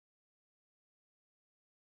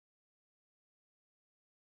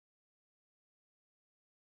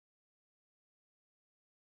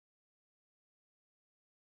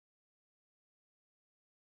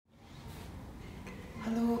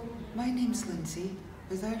Hello, my name's Lindsay.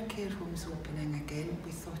 With our care homes opening again,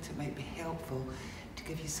 we thought it might be helpful to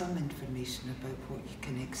give you some information about what you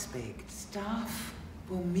can expect. Staff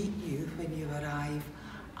will meet you when you arrive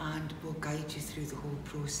and will guide you through the whole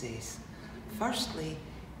process. Firstly,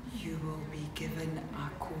 you will be given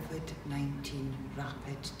a COVID-19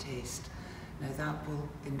 rapid test. Now that will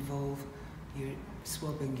involve your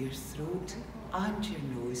swabbing your throat and your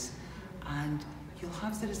nose, and you'll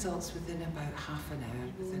have the results within about half an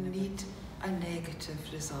hour. You need a negative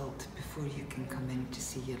result before you can come in to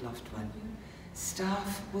see your loved one.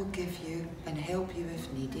 Staff will give you and help you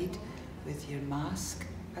if needed with your mask,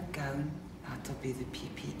 a gown, that'll be the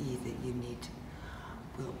PPE that you need.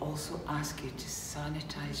 We'll also ask you to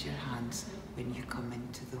sanitise your hands when you come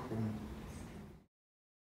into the home.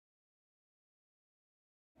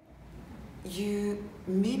 You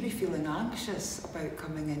may be feeling anxious about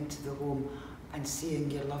coming into the home and seeing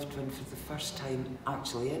your loved one for the first time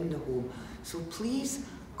actually in the home. So please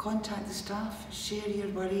contact the staff, share your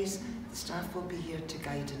worries. The staff will be here to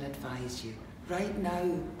guide and advise you. Right now,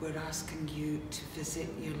 we're asking you to visit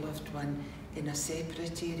your loved one in a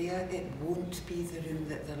separate area. It won't be the room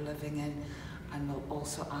that they're living in, and we'll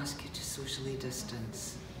also ask you to socially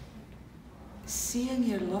distance. Seeing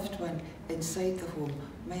your loved one inside the home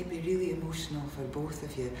might be really emotional for both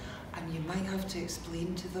of you, and you might have to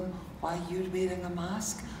explain to them why you're wearing a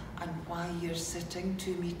mask and why you're sitting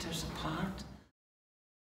 2 meters apart.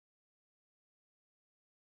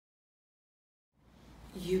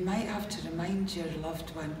 You might have to remind your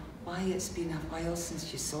loved one why it's been a while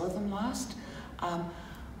since you saw them last.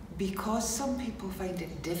 Because some people find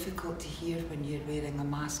it difficult to hear when you're wearing a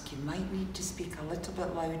mask, you might need to speak a little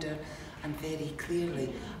bit louder and very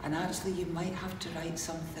clearly, and actually you might have to write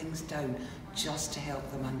some things down just to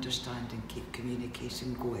help them understand and keep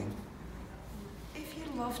communication going. If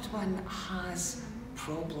your loved one has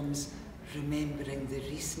problems remembering the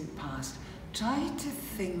recent past, try to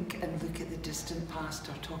think and look at the distant past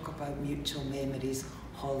or talk about mutual memories,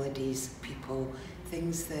 holidays, people,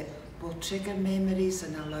 things that will trigger memories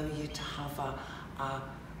and allow you to have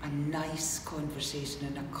a nice conversation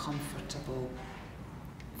and a comfortable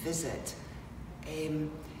visit.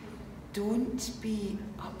 Don't be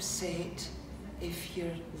upset if your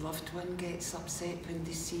loved one gets upset when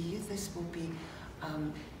they see you. This will be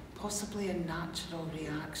possibly a natural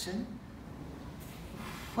reaction.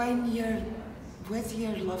 When you're with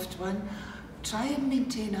your loved one, try and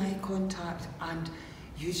maintain eye contact and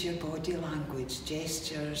use your body language,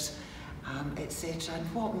 gestures, etc. And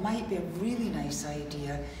what might be a really nice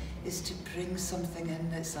idea is to bring something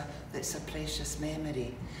in that's a precious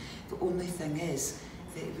memory. The only thing is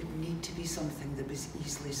that it would need to be something that was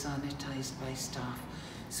easily sanitised by staff.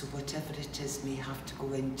 So whatever it is may have to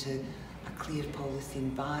go into a clear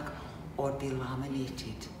polythene bag or be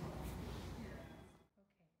laminated.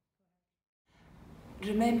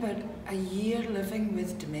 Remember, a year living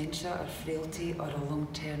with dementia or frailty or a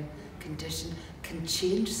long-term condition can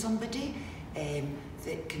change somebody.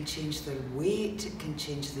 It can change their weight, it can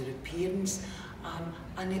change their appearance,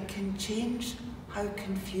 and it can change how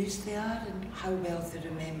confused they are and how well they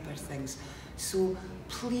remember things. So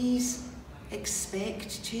please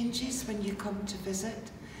expect changes when you come to visit.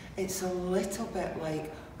 It's a little bit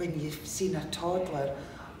like when you've seen a toddler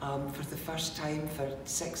for the first time for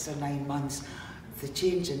 6 or 9 months. The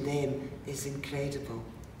change in them is incredible.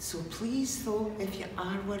 So please though, if you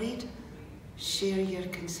are worried, share your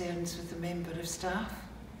concerns with a member of staff.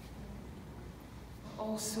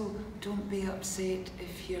 Also, don't be upset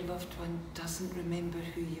if your loved one doesn't remember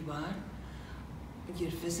who you are.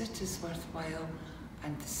 Your visit is worthwhile,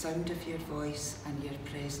 and the sound of your voice and your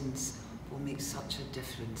presence will make such a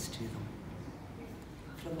difference to them.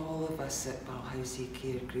 From all of us at Balhousie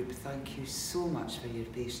Care Group, thank you so much for your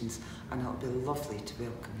patience, and it'll be lovely to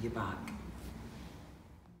welcome you back.